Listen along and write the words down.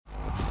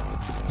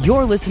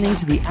You're listening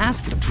to the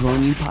Ask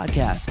Drone U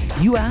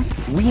podcast. You ask,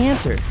 we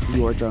answer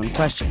your drone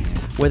questions.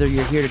 Whether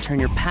you're here to turn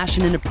your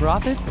passion into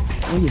profit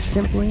or you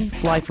simply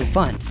fly for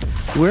fun,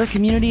 we're a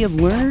community of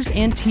learners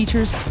and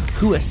teachers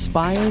who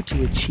aspire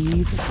to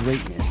achieve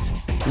greatness.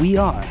 We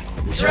are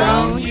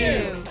Drone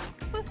U.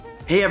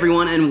 Hey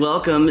everyone, and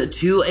welcome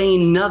to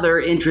another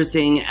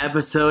interesting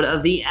episode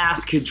of the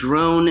Ask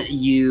Drone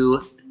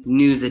U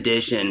News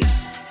Edition.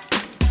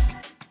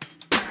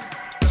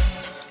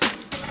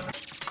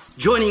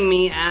 Joining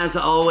me, as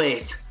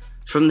always,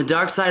 from the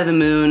dark side of the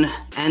moon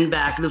and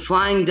back, the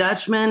Flying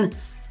Dutchman.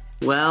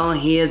 Well,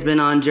 he has been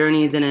on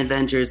journeys and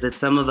adventures that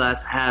some of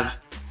us have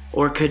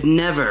or could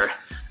never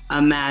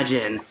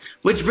imagine.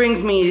 Which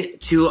brings me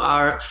to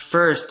our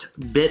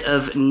first bit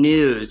of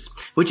news,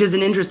 which is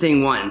an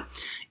interesting one.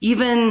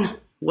 Even,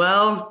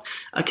 well,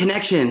 a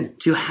connection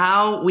to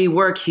how we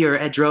work here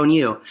at Drone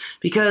U.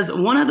 Because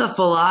one of the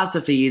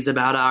philosophies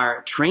about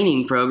our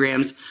training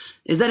programs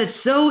is that it's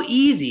so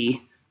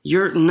easy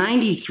your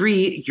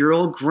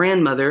 93-year-old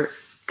grandmother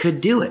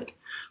could do it.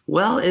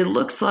 Well, it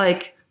looks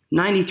like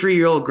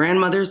 93-year-old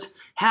grandmothers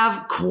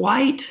have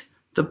quite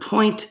the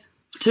point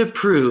to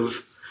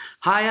prove.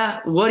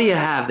 Hiya, what do you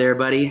have there,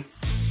 buddy?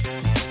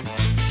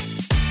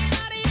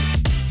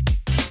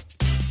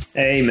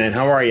 Hey man,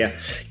 how are you?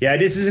 Yeah,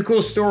 this is a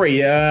cool story.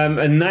 A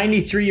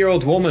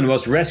 93-year-old woman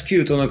was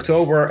rescued on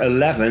October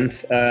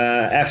 11th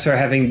after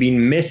having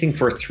been missing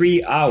for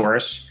 3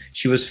 hours.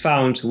 She was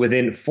found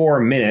within 4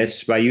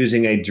 minutes by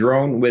using a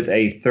drone with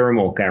a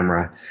thermal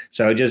camera.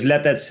 So just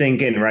let that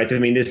sink in, right? I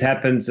mean, this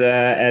happened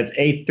at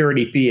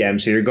 8:30 p.m.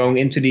 So you're going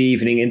into the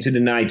evening, into the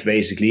night,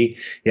 basically.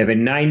 You have a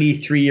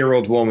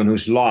 93-year-old woman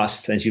who's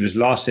lost, and she was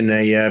lost in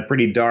a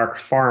pretty dark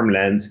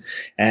farmland.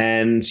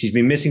 And she's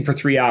been missing for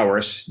 3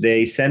 hours.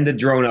 They send a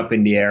drone up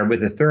in the air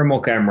with a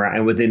thermal camera,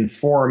 and within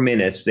 4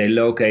 minutes, they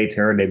locate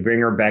her. They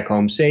bring her back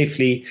home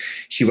safely.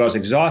 She was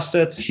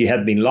exhausted. She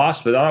had been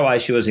lost, but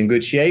otherwise she was in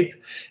good shape.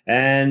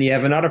 And you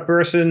have another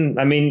person,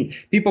 I mean,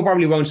 people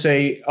probably won't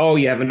say, oh,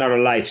 you have another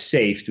life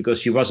saved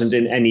because she wasn't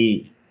in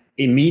any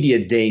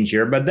immediate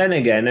danger. But then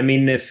again, I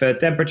mean, if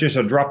temperatures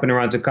are dropping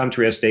around the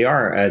country as they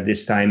are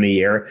this time of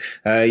year,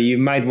 you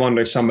might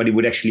wonder if somebody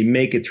would actually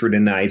make it through the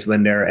night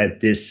when they're at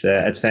this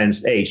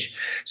advanced age.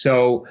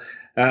 So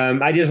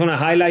I just want to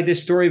highlight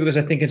this story because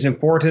I think it's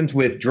important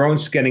with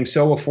drones getting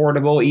so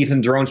affordable,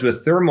 even drones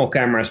with thermal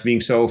cameras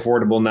being so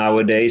affordable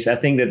nowadays. I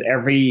think that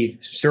every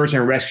search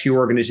and rescue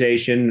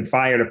organization,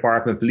 fire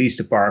department, police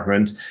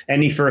department,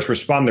 any first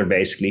responder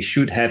basically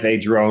should have a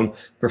drone,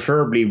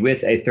 preferably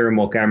with a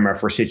thermal camera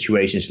for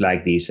situations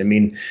like these. I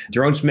mean,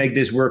 drones make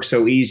this work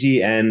so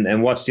easy,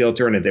 and what's the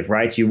alternative,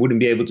 right? You wouldn't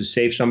be able to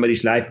save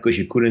somebody's life because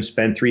you couldn't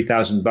spend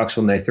 $3,000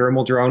 on a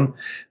thermal drone.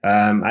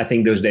 I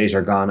think those days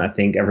are gone. I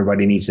think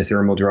everybody needs a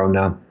thermal drone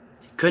now.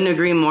 Couldn't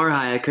agree more,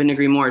 Hi. I couldn't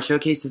agree more. It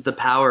showcases the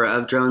power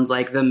of drones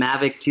like the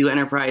Mavic 2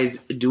 Enterprise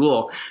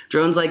Dual,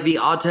 drones like the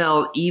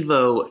Autel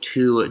Evo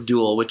 2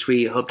 Dual, which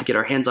we hope to get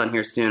our hands on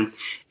here soon,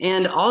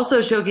 and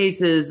also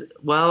showcases,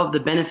 well,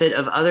 the benefit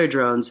of other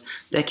drones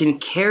that can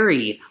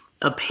carry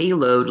a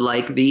payload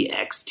like the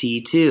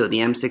XT2, the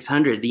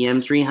M600, the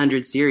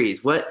M300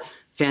 series. What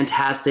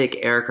fantastic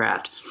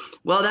aircraft.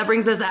 Well, that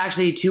brings us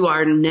actually to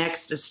our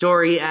next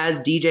story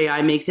as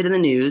DJI makes it in the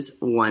news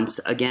once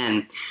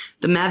again.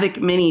 The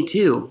Mavic Mini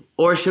 2,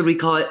 or should we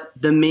call it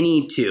the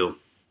Mini 2?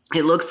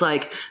 It looks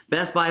like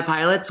Best Buy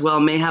pilots, well,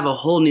 may have a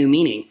whole new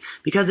meaning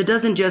because it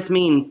doesn't just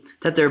mean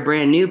that they're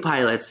brand new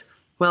pilots.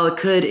 Well, it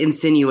could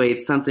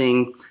insinuate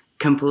something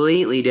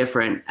completely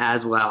different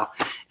as well.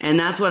 And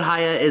that's what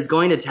Haya is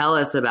going to tell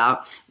us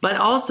about. But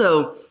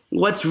also,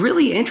 what's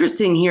really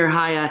interesting here,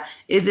 Haya,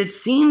 is it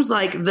seems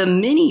like the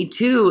Mini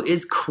 2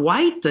 is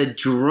quite the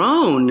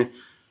drone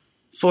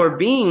for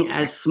being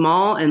as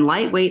small and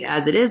lightweight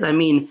as it is. I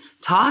mean,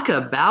 talk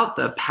about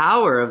the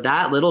power of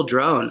that little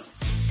drone.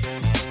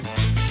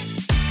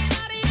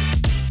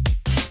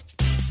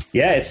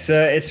 Yeah,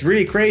 it's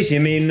really crazy. I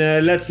mean,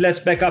 let's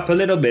back up a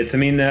little bit. I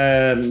mean,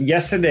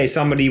 yesterday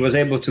somebody was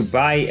able to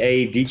buy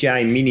a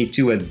DJI Mini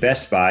 2 at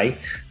Best Buy.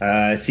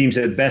 It seems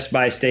that Best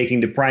Buy is taking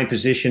the prime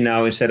position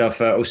now instead of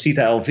Osita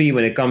LV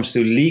when it comes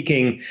to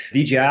leaking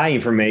DJI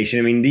information.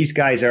 I mean, these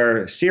guys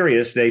are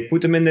serious. They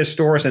put them in their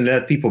stores and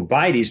let people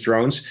buy these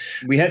drones.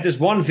 We had this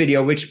one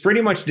video which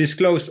pretty much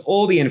disclosed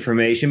all the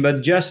information,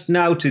 but just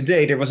now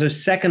today there was a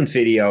second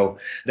video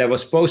that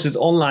was posted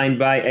online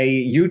by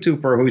a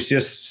YouTuber who's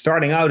just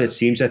starting out, it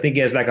seems. I think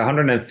he has like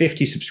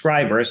 150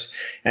 subscribers,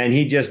 and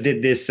he just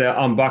did this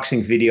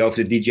unboxing video of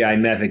the DJI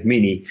Mavic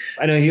Mini.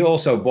 I know he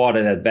also bought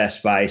it at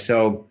Best Buy,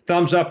 so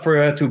thumbs up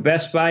to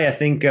Best Buy. I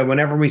think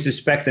whenever we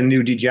suspect a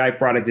new DJI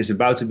product is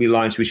about to be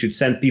launched, we should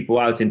send people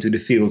out into the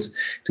fields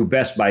to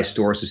Best Buy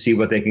stores to see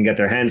what they can get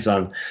their hands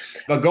on.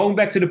 But going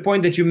back to the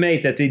point that you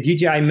made, that the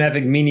DJI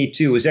Mavic Mini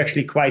 2 is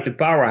actually quite a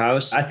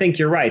powerhouse, I think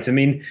you're right. I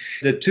mean,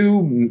 the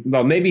two,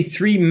 well, maybe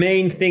three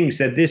main things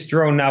that this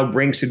drone now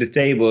brings to the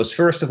table is,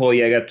 first of all,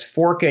 you get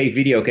 4K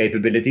video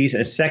capabilities,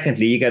 and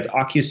secondly, you get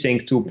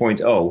OcuSync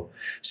 2.0.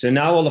 So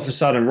now all of a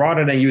sudden,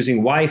 rather than using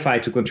Wi-Fi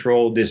to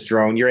control this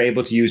drone, you're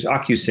able to use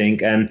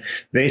OcuSync. And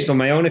based on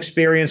my own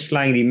experience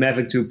flying the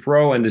Mavic 2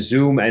 Pro and the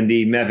Zoom and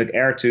the Mavic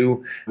Air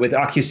 2, with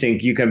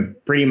OcuSync, you can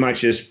pretty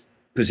much just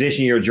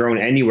position your drone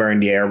anywhere in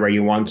the air where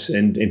you want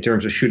in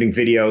terms of shooting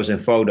videos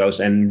and photos,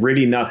 and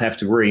really not have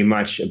to worry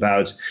much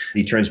about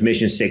the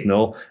transmission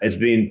signal. It's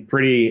been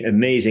pretty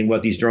amazing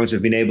what these drones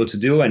have been able to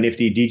do. And if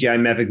the DJI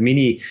Mavic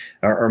Mini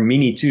or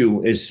Mini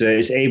 2 is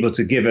able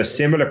to give us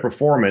similar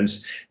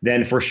performance,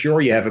 then for sure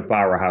you have a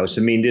powerhouse.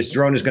 I mean, this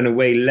drone is going to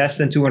weigh less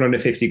than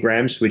 250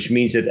 grams, which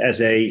means that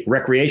as a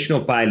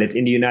recreational pilot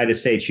in the United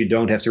States, you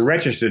don't have to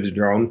register the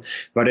drone.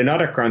 But in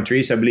other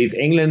countries, I believe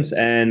England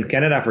and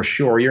Canada for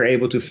sure, you're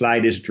able to fly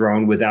this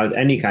drone without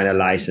any kind of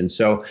license.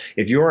 So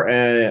if you're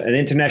an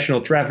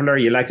international traveler,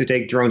 you like to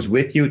take drones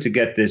with you to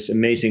get this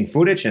amazing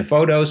footage and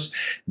photos,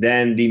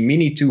 then the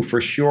Mini 2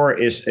 for sure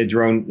is a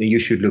drone you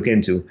should look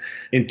into.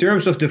 In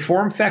terms of the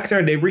form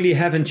factor, they really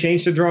haven't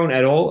changed the drone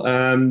at all.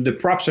 The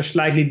props are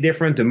slightly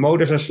different, the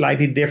motors are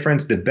slightly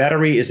different, the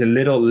battery is a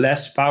little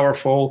less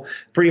powerful,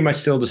 pretty much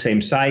still the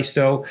same size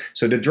though.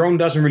 So the drone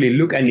doesn't really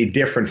look any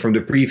different from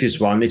the previous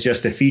one. It's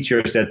just the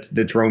features that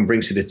the drone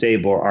brings to the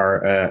table are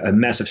a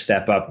massive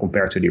step up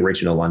compared to the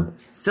original one.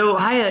 So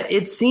Haya,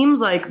 it seems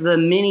like the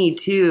Mini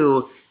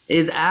 2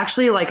 is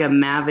actually like a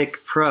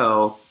Mavic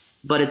Pro,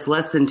 but it's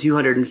less than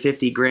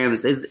 250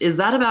 grams. Is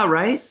that about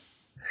right?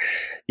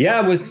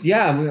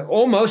 Yeah,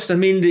 almost. I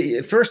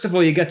mean, first of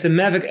all, you get the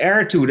Mavic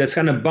Air 2 that's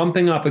kind of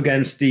bumping up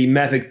against the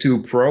Mavic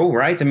 2 Pro,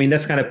 right? I mean,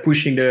 that's kind of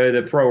pushing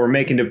the Pro or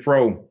making the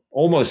Pro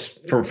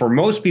almost for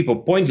most people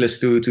pointless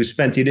to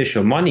spend the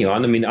additional money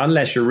on. I mean,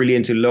 unless you're really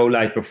into low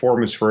light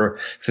performance for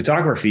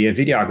photography and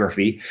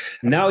videography.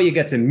 Now you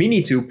get the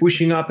Mini 2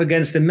 pushing up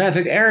against the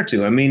Mavic Air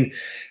 2. I mean,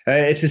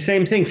 it's the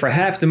same thing. For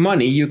half the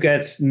money, you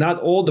get not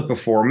all the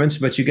performance,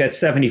 but you get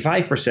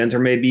 75% or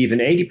maybe even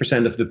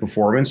 80% of the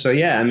performance. So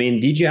yeah, I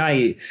mean,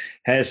 DJI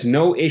has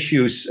no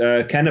issues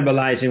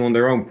cannibalizing on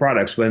their own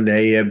products when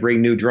they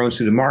bring new drones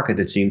to the market,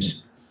 it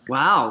seems.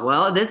 Wow.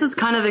 Well, this is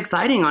kind of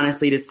exciting,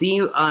 honestly, to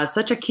see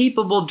such a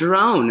capable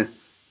drone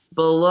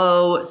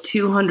below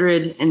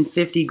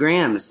 250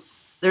 grams.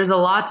 There's a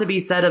lot to be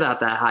said about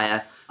that,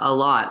 Haya. A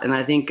lot. And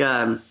I think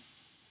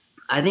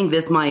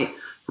this might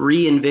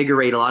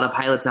reinvigorate a lot of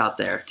pilots out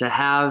there to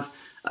have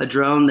a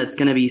drone that's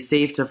going to be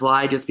safe to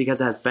fly just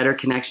because it has better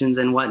connections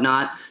and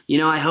whatnot. You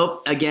know, I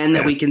hope, again,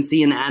 that we can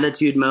see an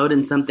attitude mode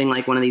in something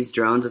like one of these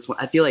drones.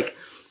 I feel like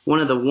one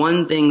of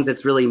the things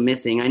that's really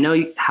missing. I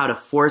know how to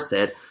force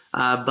it,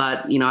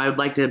 but, you know, I would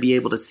like to be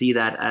able to see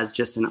that as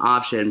just an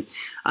option.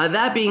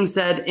 That being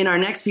said, in our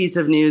next piece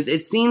of news,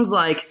 it seems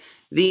like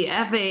the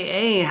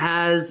FAA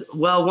has,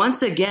 well,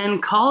 once again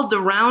called the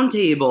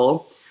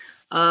roundtable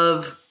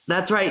of,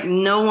 that's right,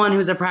 no one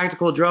who's a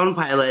practical drone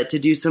pilot to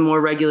do some more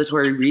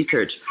regulatory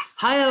research.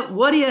 Haya,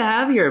 what do you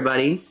have here,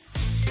 buddy?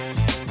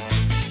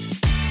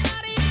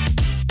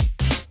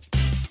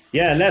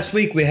 Yeah, last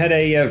week we had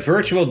a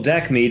virtual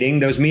DEC meeting.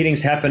 Those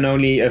meetings happen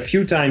only a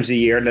few times a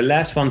year. The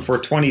last one for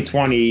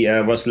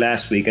 2020 was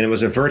last week, and it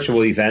was a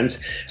virtual event.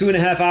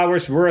 2.5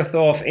 hours worth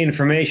of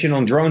information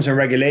on drones and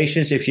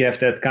regulations. If you have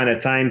that kind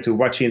of time to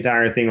watch the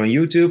entire thing on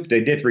YouTube,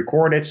 they did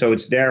record it, so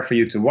it's there for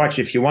you to watch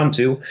if you want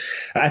to.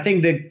 I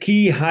think the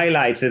key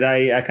highlights that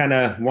I kind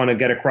of want to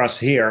get across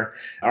here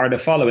are the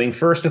following.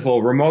 First of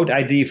all, remote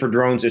ID for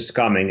drones is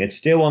coming. It's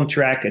still on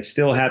track. It's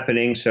still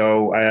happening.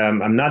 So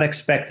I'm not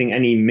expecting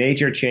any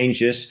major changes,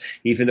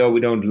 even though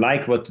we don't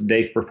like what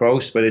they've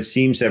proposed, but it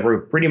seems that we're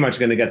pretty much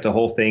going to get the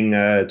whole thing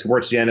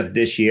towards the end of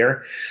this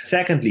year.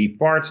 Secondly,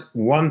 Part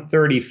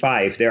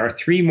 135. There are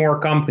 3 more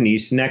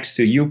companies next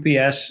to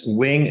UPS,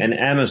 Wing, and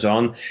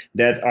Amazon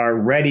that are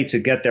ready to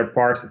get their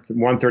Part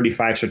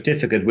 135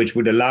 certificate, which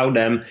would allow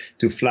them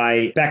to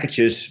fly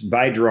packages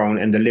by drone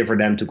and deliver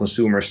them to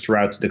consumers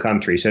throughout the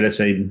country. So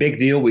that's a big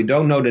deal. We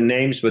don't know the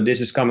names, but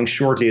this is coming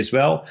shortly as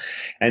well.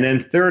 And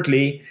then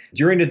thirdly,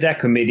 during the DEC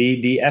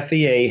committee, the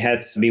FAA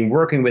has been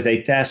working with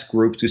a task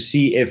group to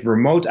see if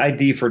remote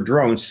ID for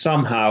drones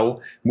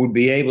somehow would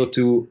be able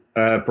to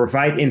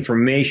provide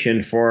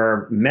information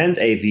for manned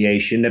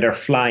aviation that are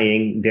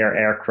flying their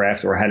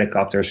aircraft or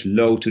helicopters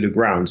low to the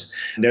ground.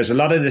 There's a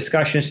lot of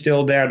discussion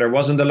still there. There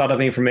wasn't a lot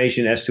of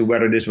information as to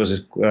whether this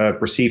was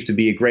perceived to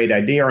be a great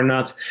idea or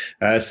not.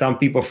 Some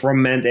people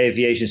from manned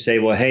aviation say,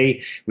 well,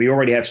 hey, we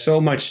already have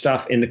so much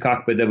stuff in the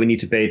cockpit that we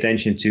need to pay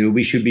attention to.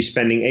 We should be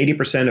spending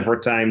 80% of our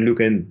time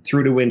looking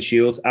through the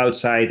windshield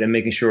outside and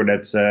making sure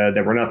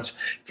that we're not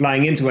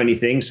flying into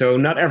anything. So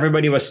not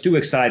everybody was too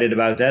excited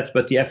about that,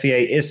 but the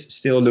FAA is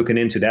still looking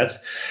into that.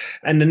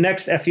 And the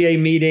next FAA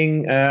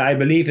meeting, I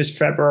believe, is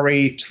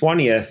February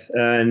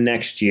 20th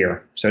next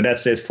year. So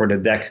that's it for the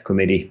DEC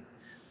committee.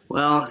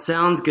 Well,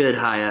 sounds good,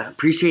 Haya.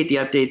 Appreciate the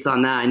updates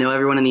on that. I know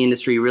everyone in the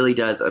industry really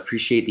does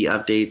appreciate the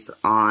updates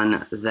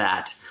on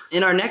that.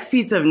 In our next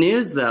piece of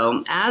news,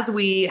 though, as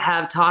we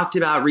have talked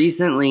about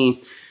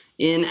recently,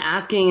 in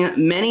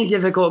asking many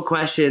difficult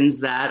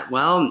questions that,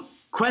 well,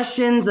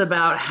 questions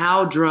about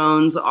how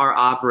drones are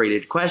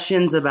operated,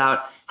 questions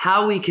about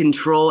how we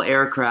control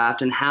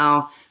aircraft and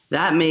how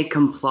that may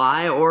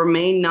comply or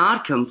may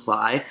not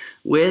comply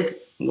with,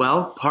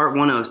 well, Part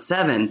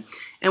 107.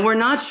 And we're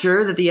not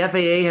sure that the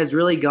FAA has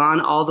really gone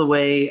all the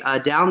way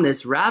down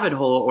this rabbit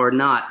hole or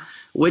not,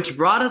 which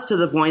brought us to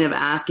the point of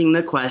asking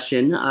the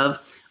question of,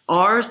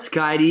 are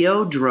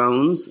Skydio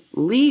drones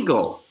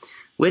legal?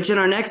 Which in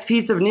our next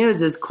piece of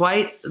news is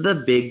quite the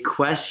big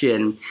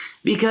question.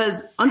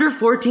 Because under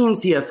 14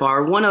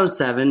 CFR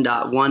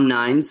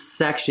 107.19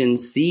 Section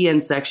C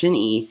and Section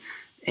E,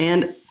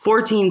 and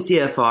 14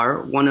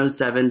 CFR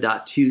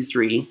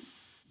 107.23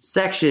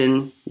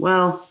 Section,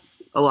 well,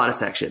 a lot of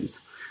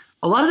sections.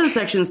 A lot of those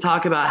sections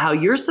talk about how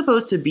you're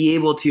supposed to be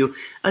able to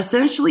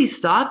essentially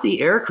stop the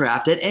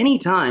aircraft at any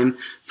time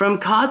from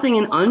causing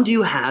an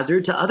undue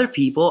hazard to other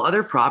people,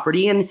 other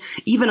property, and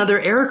even other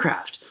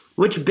aircraft.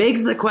 Which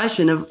begs the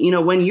question of,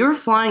 when you're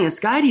flying a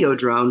Skydio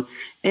drone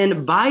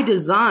and by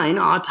design,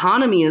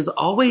 autonomy is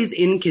always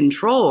in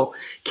control,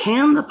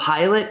 can the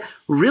pilot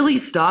really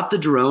stop the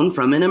drone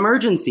from an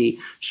emergency?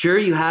 Sure,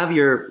 you have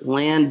your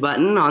land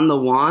button on the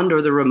wand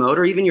or the remote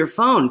or even your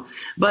phone,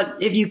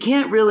 but if you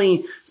can't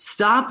really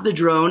stop the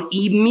drone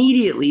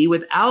immediately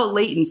without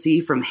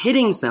latency from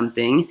hitting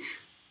something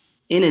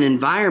in an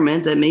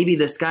environment that maybe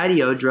the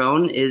Skydio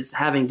drone is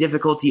having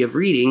difficulty of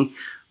reading,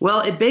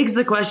 well, it begs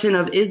the question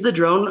of, is the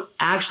drone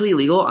actually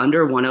legal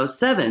under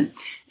 107?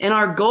 And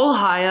our goal,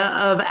 Haya,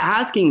 of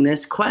asking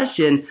this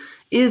question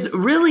is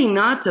really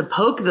not to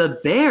poke the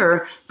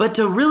bear, but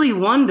to really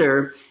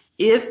wonder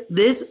if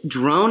this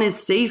drone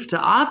is safe to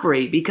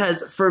operate.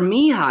 Because for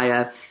me,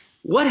 Haya,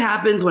 what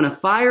happens when a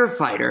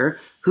firefighter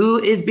who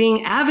is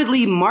being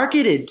avidly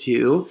marketed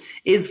to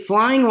is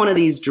flying one of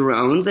these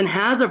drones and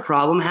has a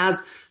problem,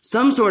 has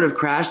some sort of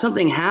crash,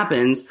 something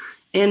happens,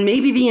 and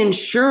maybe the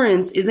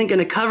insurance isn't going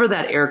to cover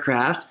that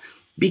aircraft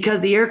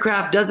because the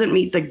aircraft doesn't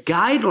meet the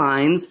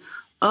guidelines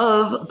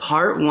of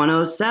Part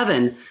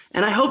 107.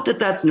 And I hope that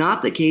that's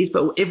not the case,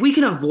 but if we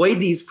can avoid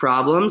these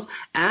problems,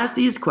 ask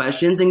these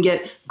questions, and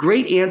get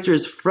great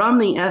answers from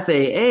the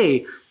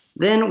FAA,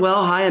 then,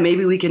 well, Haya,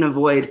 maybe we can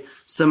avoid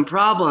some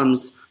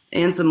problems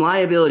and some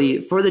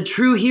liability for the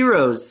true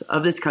heroes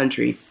of this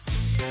country.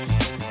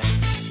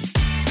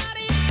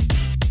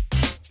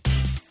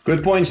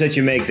 Good points that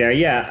you make there.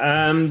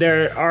 Yeah,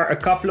 there are a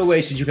couple of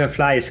ways that you can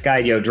fly a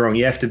Skydio drone.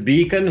 You have the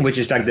beacon, which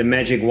is like the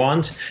magic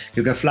wand.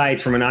 You can fly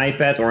it from an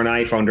iPad or an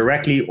iPhone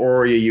directly,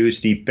 or you use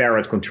the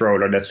Parrot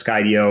controller that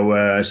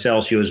Skydio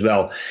sells you as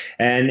well.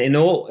 And in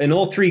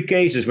all three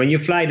cases, when you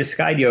fly the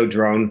Skydio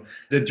drone,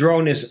 the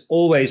drone is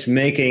always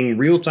making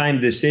real-time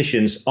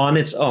decisions on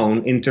its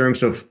own in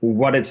terms of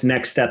what its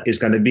next step is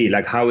going to be.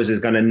 Like, how is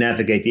it going to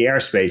navigate the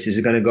airspace? Is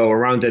it going to go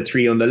around that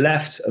tree on the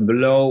left,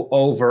 below,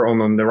 over,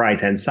 or on the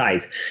right-hand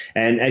side?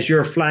 And as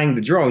you're flying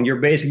the drone, you're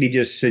basically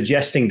just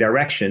suggesting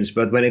directions.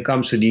 But when it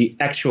comes to the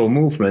actual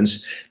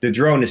movements, the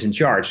drone is in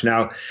charge.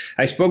 Now,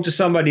 I spoke to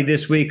somebody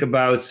this week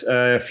about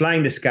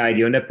flying the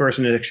Skydio, and that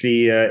person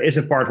actually is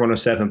a Part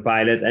 107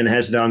 pilot and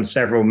has done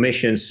several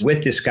missions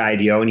with the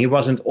Skydio, and he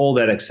wasn't all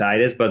that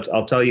excited, but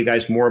I'll tell you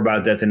guys more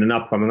about that in an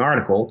upcoming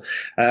article.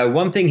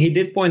 One thing he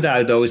did point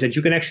out, though, is that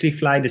you can actually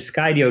fly the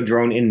Skydio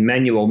drone in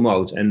manual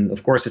mode. And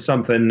of course, it's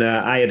something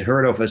I had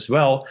heard of as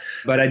well,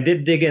 but I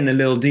did dig in a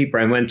little deeper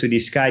and went to the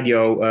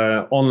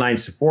Skydio online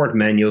support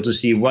manual to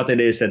see what it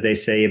is that they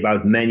say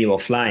about manual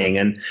flying.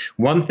 And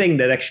one thing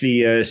that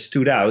actually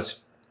stood out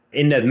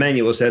in that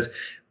manual says,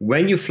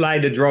 when you fly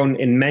the drone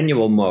in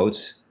manual mode,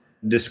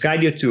 the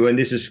Skydio 2, and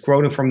this is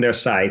quoting from their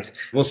site,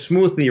 will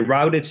smoothly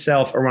route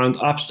itself around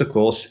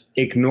obstacles,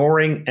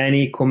 ignoring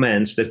any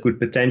commands that could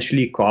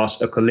potentially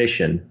cause a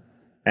collision.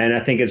 And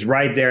I think it's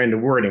right there in the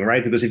wording,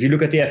 right? Because if you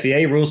look at the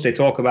FAA rules, they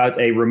talk about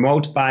a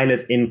remote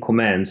pilot in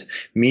command,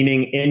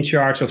 meaning in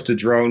charge of the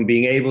drone,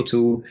 being able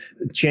to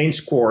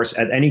change course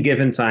at any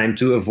given time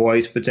to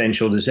avoid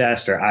potential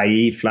disaster,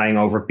 i.e. flying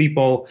over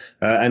people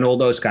and all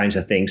those kinds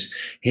of things.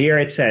 Here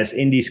it says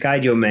in the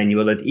Skydio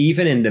manual that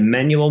even in the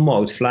manual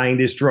mode flying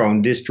this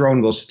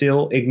drone will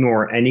still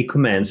ignore any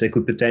commands that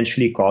could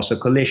potentially cause a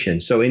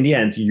collision. So in the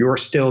end, you're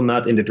still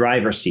not in the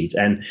driver's seat.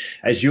 And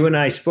as you and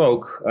I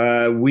spoke,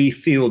 we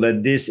feel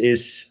that this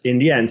is in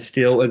the end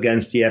still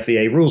against the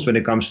FAA rules when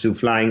it comes to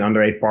flying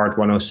under a Part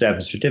 107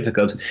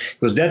 certificate,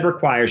 because that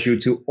requires you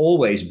to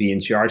always be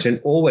in charge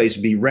and always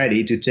be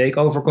ready to take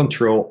over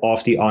control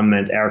of the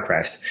unmanned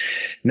aircraft.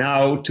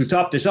 Now, to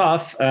top this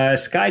off,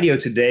 Skydio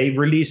today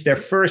released their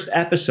first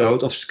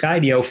episode of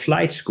Skydio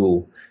Flight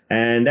School.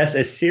 And that's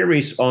a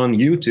series on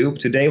YouTube.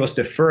 Today was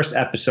the first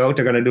episode.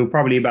 They're going to do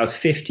probably about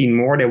 15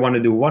 more. They want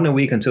to do one a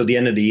week until the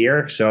end of the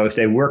year. So if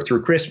they work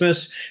through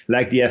Christmas,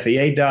 like the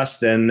FAA does,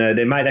 then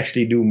they might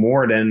actually do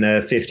more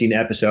than 15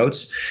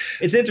 episodes.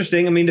 It's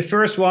interesting. I mean, the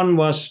first one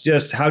was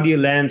just how do you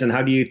land and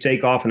how do you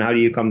take off and how do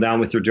you come down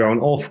with your drone?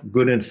 All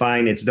good and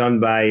fine. It's done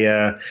by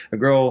a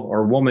girl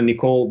or woman,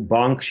 Nicole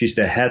Bonk. She's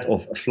the head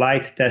of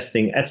flight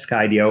testing at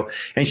Skydio.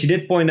 And she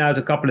did point out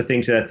a couple of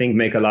things that I think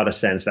make a lot of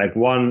sense. Like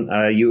one,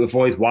 you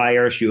avoid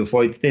wires, you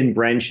avoid thin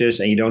branches,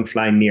 and you don't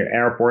fly near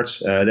airports.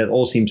 That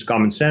all seems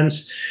common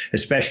sense,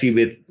 especially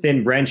with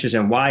thin branches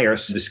and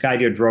wires. The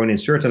Skydio drone in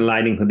certain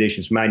lighting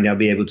conditions might not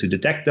be able to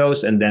detect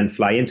those and then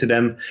fly into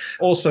them.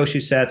 Also,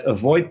 she said,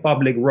 avoid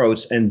public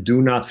roads and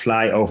do not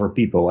fly over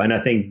people. And I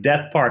think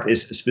that part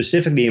is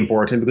specifically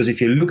important because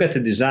if you look at the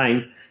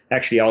design,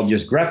 actually, I'll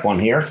just grab one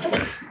here.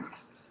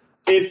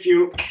 If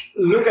you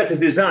look at the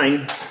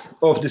design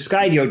of the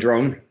Skydio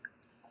drone,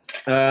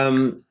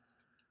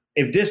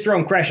 if this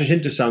drone crashes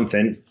into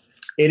something,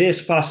 it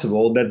is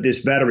possible that this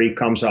battery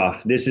comes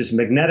off. This is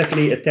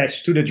magnetically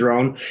attached to the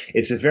drone.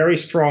 It's a very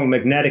strong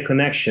magnetic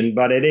connection,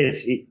 but it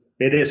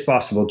is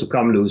possible to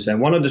come loose.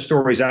 And one of the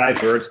stories I've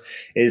heard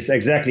is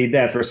exactly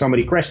that, where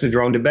somebody crashed the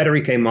drone, the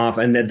battery came off,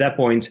 and at that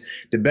point,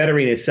 the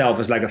battery in itself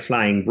is like a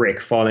flying brick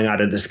falling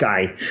out of the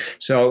sky.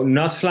 So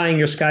not flying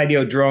your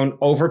Skydio drone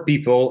over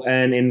people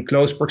and in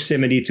close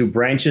proximity to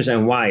branches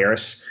and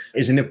wires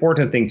is an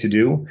important thing to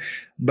do.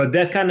 But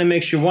that kind of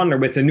makes you wonder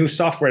with the new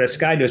software that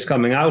Skydio is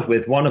coming out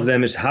with. One of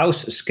them is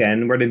House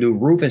Scan, where they do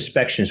roof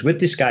inspections with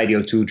the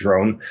Skydio 2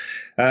 drone.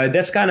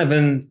 That's kind of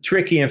a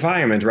tricky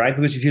environment, right?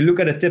 Because if you look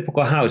at a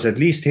typical house, at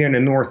least here in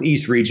the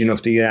northeast region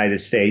of the United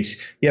States,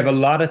 you have a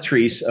lot of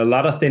trees, a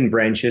lot of thin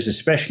branches,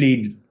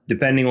 especially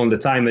depending on the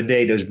time of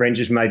day. Those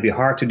branches might be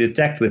hard to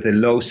detect with a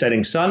low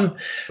setting sun,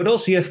 but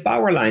also you have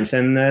power lines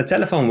and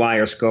telephone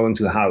wires going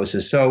to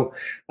houses. So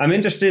I'm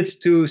interested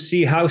to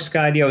see how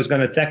Skydio is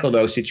going to tackle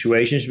those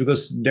situations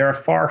because they're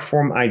far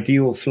from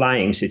ideal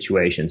flying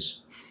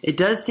situations. It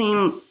does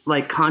seem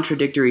like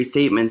contradictory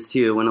statements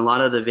too, when a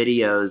lot of the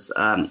videos,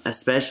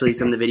 especially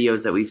some of the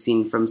videos that we've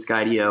seen from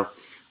Skydio,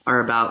 are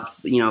about,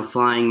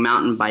 flying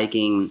mountain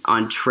biking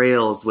on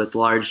trails with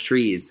large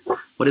trees.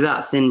 What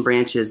about thin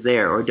branches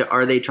there? Or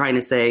are they trying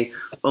to say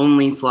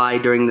only fly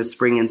during the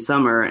spring and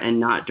summer and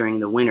not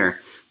during the winter?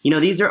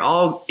 These are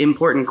all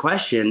important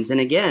questions. And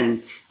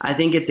again, I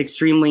think it's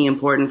extremely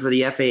important for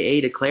the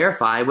FAA to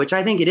clarify, which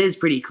I think it is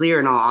pretty clear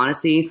in all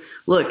honesty.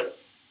 Look,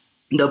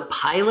 the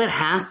pilot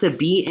has to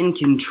be in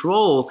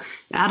control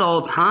at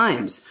all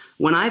times.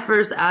 When I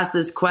first asked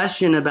this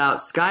question about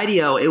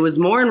Skydio, it was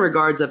more in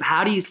regards of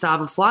how do you stop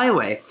a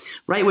flyaway,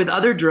 right? With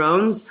other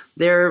drones,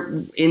 they're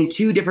in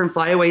two different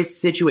flyaway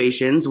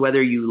situations,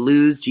 whether you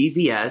lose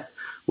GPS.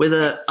 With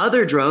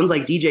other drones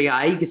like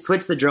DJI, you could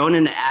switch the drone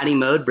into ATTI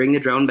mode, bring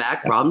the drone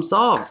back, problem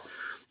solved.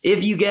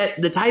 If you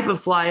get the type of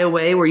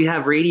flyaway where you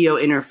have radio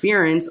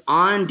interference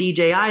on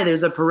DJI,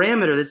 there's a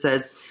parameter that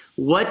says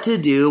what to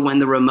do when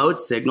the remote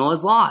signal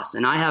is lost.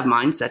 And I have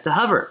mine set to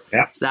hover.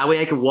 Yep. So that way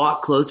I can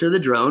walk closer to the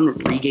drone,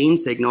 regain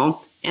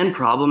signal, and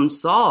problem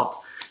solved.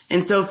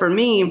 And so for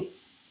me,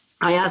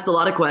 I asked a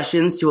lot of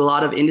questions to a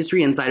lot of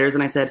industry insiders,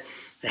 and I said,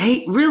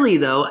 hey, really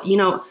though,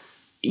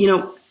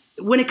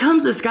 when it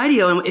comes to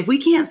Skydio, if we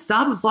can't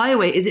stop a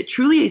flyaway, is it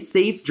truly a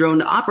safe drone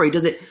to operate?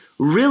 Does it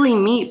really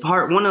meet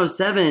Part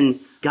 107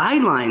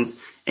 guidelines?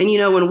 And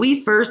when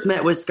we first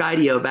met with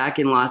Skydio back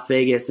in Las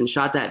Vegas and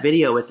shot that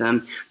video with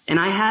them, and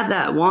I had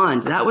that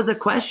wand, that was a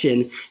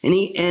question.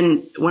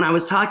 And when I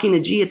was talking to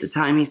G at the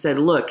time, he said,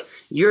 look,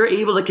 you're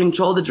able to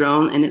control the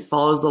drone and it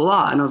follows the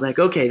law. And I was like,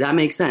 okay, that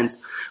makes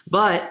sense.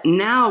 But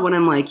now when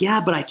I'm like,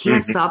 yeah, but I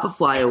can't stop a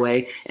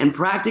flyaway, and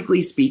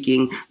practically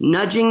speaking,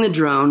 nudging the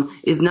drone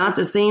is not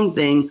the same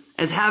thing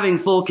as having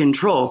full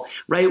control,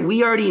 right?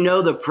 We already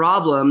know the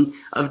problem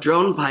of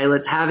drone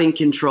pilots having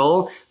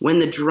control when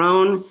the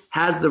drone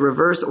has the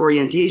reverse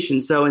orientation.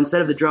 So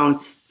instead of the drone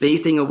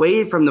facing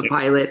away from the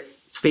pilot,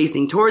 it's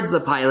facing towards the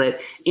pilot.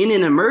 In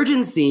an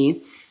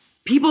emergency,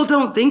 people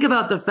don't think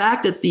about the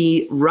fact that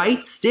the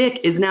right stick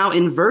is now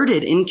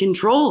inverted in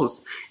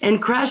controls,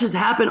 and crashes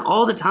happen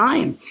all the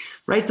time,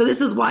 right? So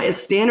this is why a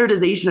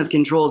standardization of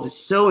controls is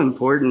so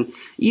important,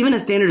 even a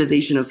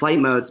standardization of flight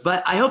modes.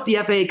 But I hope the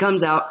FAA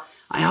comes out.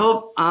 I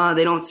hope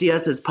they don't see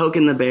us as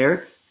poking the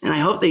bear, and I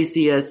hope they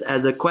see us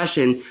as a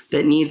question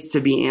that needs to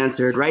be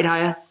answered. Right,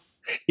 Haya?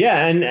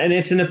 Yeah, and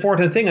it's an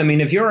important thing. I mean,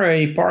 if you're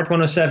a Part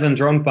 107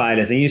 drone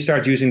pilot and you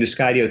start using the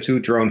Skydio 2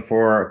 drone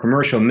for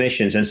commercial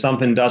missions and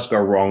something does go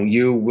wrong,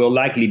 you will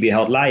likely be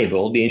held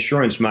liable. The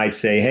insurance might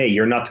say, hey,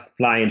 you're not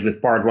compliant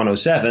with Part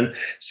 107,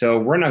 so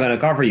we're not going to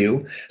cover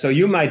you. So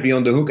you might be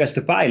on the hook as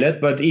the pilot,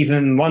 but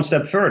even one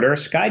step further,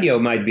 Skydio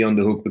might be on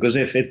the hook, because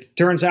if it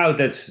turns out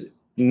that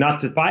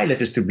not the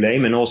pilot is to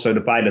blame, and also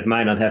the pilot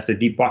might not have the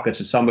deep pockets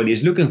that somebody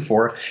is looking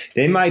for,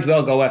 they might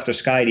well go after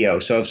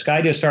Skydio. So if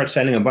Skydio starts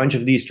selling a bunch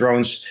of these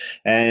drones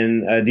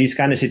and these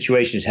kind of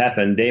situations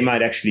happen, they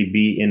might actually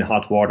be in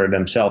hot water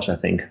themselves, I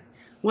think.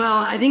 Well,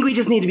 I think we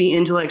just need to be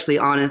intellectually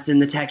honest in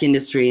the tech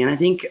industry. And I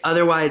think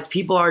otherwise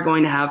people are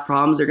going to have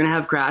problems. They're going to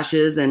have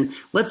crashes. And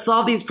let's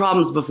solve these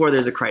problems before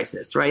there's a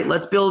crisis, right?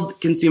 Let's build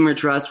consumer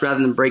trust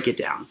rather than break it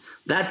down.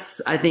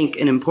 That's, I think,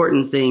 an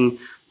important thing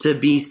to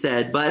be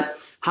said. But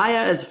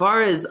Haya, as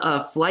far as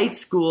flight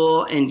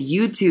school and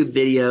YouTube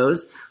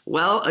videos,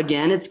 well,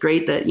 again, it's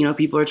great that,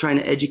 people are trying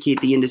to educate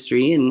the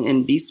industry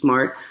and be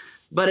smart.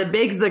 But it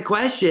begs the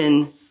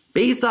question,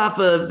 based off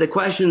of the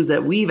questions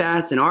that we've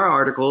asked in our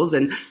articles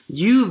and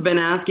you've been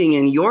asking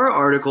in your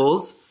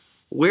articles,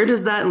 where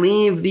does that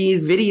leave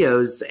these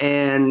videos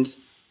and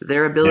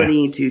their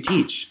ability to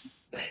teach?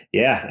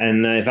 Yeah,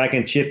 and if I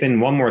can chip in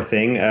one more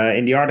thing,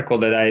 in the article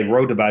that I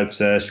wrote about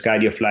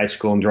Skydio Flight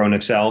School and Drone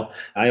Excel,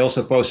 I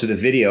also posted a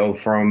video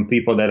from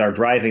people that are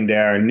driving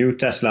their new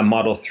Tesla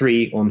Model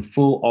 3 on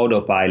full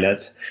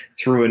autopilot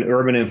through an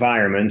urban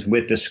environment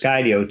with the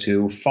Skydio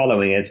 2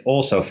 following it,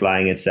 also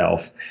flying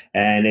itself.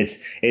 And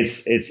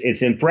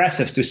it's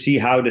impressive to see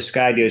how the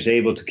Skydio is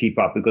able to keep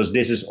up, because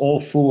this is all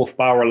full of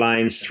power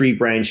lines, 3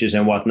 branches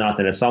and whatnot.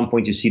 And at some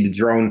point you see the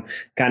drone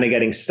kind of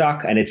getting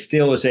stuck, and it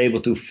still is able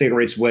to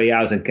figure its way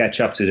out and catch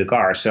up to the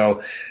car.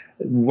 So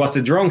what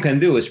the drone can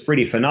do is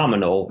pretty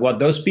phenomenal. What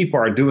those people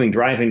are doing,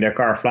 driving their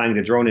car, flying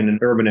the drone in an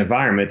urban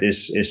environment,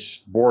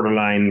 is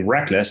borderline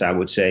reckless, I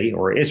would say,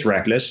 or is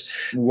reckless.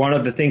 One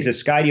of the things that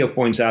Skydio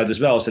points out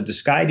as well is that the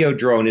Skydio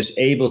drone is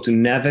able to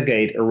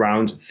navigate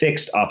around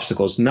fixed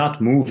obstacles,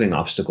 not moving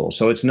obstacles.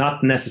 So it's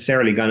not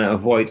necessarily going to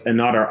avoid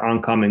another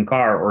oncoming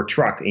car or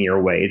truck in your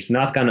way. It's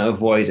not going to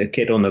avoid a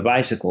kid on a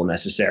bicycle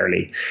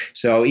necessarily.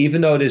 So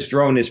even though this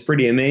drone is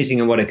pretty amazing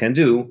in what it can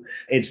do,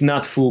 it's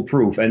not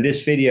foolproof. And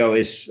this video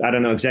is, I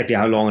don't know exactly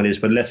how long it is,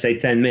 but let's say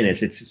 10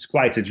 minutes. It's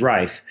quite a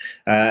drive.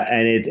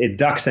 And it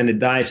ducks and it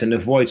dives and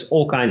avoids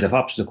all kinds of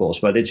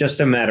obstacles. But it's just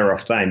a matter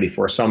of time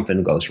before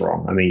something goes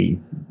wrong. I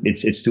mean,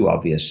 it's too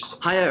obvious.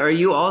 Haya, are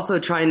you also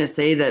trying to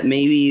say that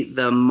maybe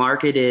the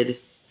marketed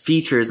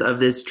features of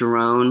this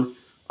drone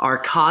are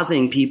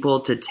causing people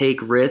to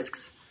take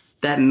risks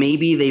that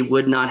maybe they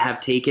would not have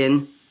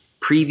taken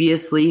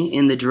previously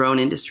in the drone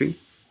industry?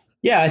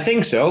 Yeah, I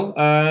think so,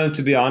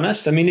 to be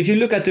honest. I mean, if you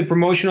look at the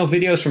promotional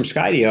videos from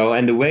Skydio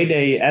and the way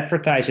they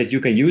advertise that you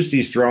can use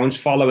these drones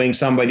following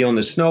somebody on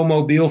the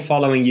snowmobile,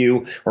 following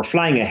you or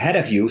flying ahead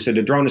of you. So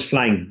the drone is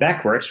flying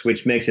backwards,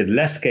 which makes it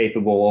less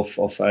capable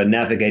of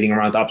navigating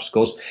around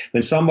obstacles.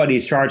 When somebody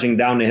is charging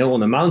down a hill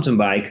on a mountain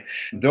bike,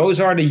 those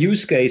are the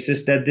use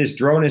cases that this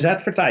drone is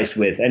advertised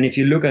with. And if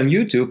you look on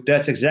YouTube,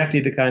 that's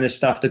exactly the kind of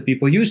stuff that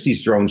people use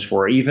these drones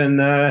for. Even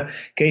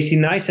Casey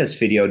Neistat's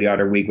video the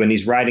other week when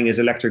he's riding his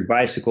electric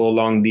bicycle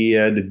along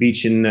the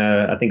beach in,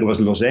 I think it was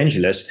Los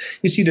Angeles,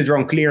 you see the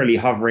drone clearly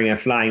hovering and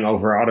flying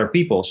over other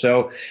people.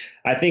 So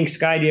I think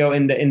Skydio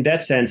in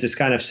that sense is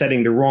kind of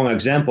setting the wrong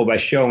example by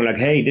showing like,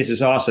 hey, this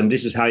is awesome.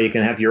 This is how you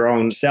can have your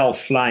own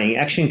self-flying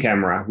action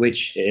camera,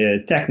 which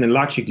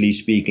technologically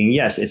speaking,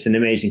 yes, it's an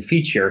amazing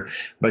feature.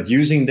 But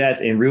using that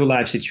in real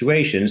life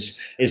situations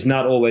is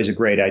not always a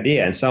great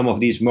idea. And some of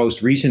these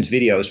most recent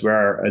videos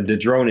where the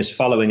drone is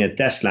following a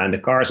Tesla and the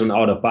car is on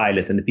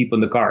autopilot and the people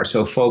in the car are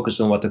so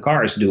focused on what the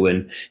car is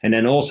doing. And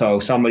then also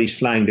somebody's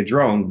flying the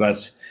drone,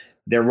 but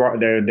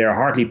they're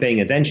hardly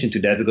paying attention to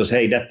that because,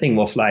 hey, that thing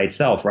will fly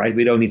itself, right?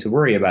 We don't need to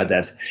worry about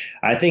that.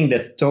 I think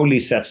that totally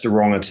sets the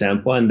wrong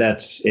example, and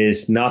that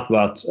is not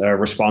what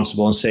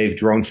responsible and safe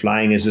drone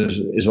flying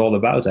is all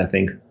about, I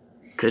think.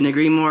 Couldn't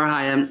agree more,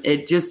 Haya.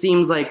 It just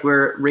seems like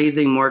we're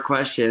raising more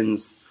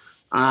questions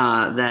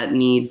that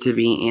need to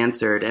be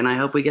answered, and I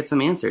hope we get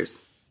some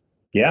answers.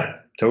 Yeah,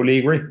 totally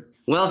agree.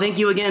 Well, thank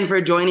you again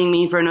for joining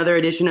me for another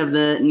edition of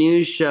the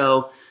news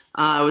show.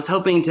 I was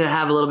hoping to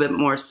have a little bit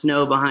more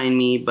snow behind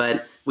me,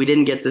 but we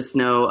didn't get the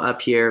snow up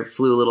here,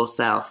 flew a little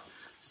south.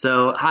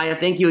 So, Haya,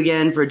 thank you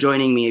again for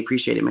joining me.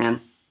 Appreciate it,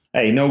 man.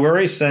 Hey, no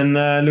worries, and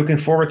looking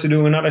forward to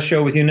doing another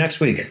show with you next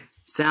week.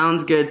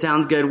 Sounds good,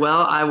 sounds good.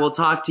 Well, I will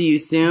talk to you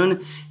soon.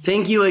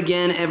 Thank you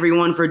again,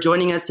 everyone, for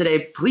joining us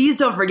today. Please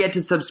don't forget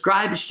to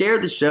subscribe, share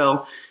the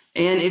show.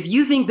 And if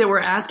you think that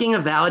we're asking a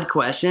valid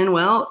question,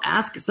 well,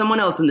 ask someone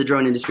else in the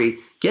drone industry.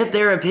 Get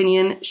their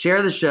opinion,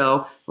 share the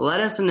show.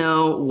 Let us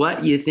know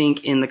what you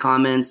think in the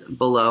comments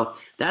below.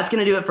 That's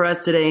going to do it for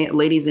us today,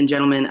 ladies and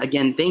gentlemen.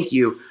 Again, thank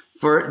you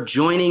for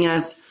joining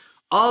us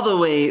all the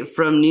way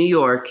from New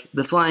York,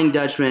 the Flying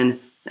Dutchman,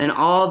 and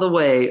all the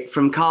way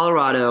from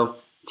Colorado,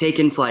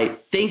 taking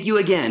flight. Thank you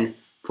again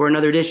for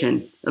another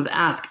edition of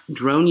Ask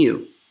Drone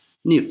U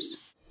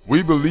News.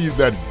 We believe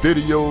that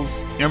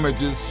videos,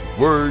 images,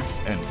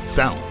 words, and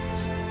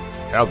sounds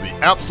have the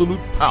absolute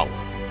power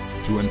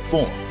to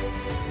inform,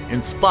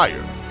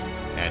 inspire,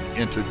 and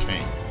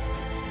entertain.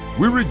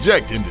 We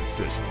reject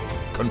indecision,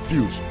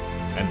 confusion,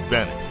 and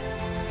vanity,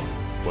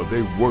 for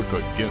they work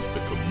against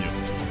the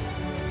community.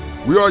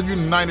 We are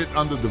united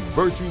under the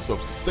virtues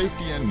of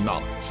safety and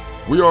knowledge.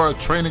 We are a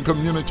training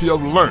community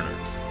of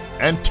learners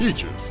and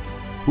teachers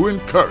who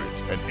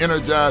encourage and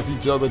energize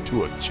each other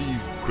to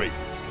achieve greatness.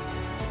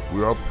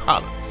 We are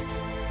pilots,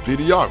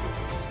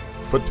 videographers,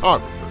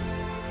 photographers,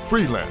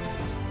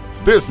 freelancers,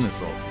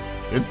 business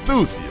owners,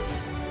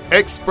 enthusiasts,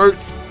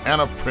 experts,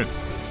 and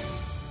apprentices.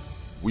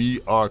 We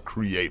are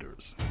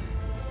creators.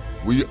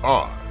 We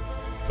are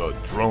the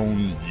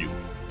Drone U.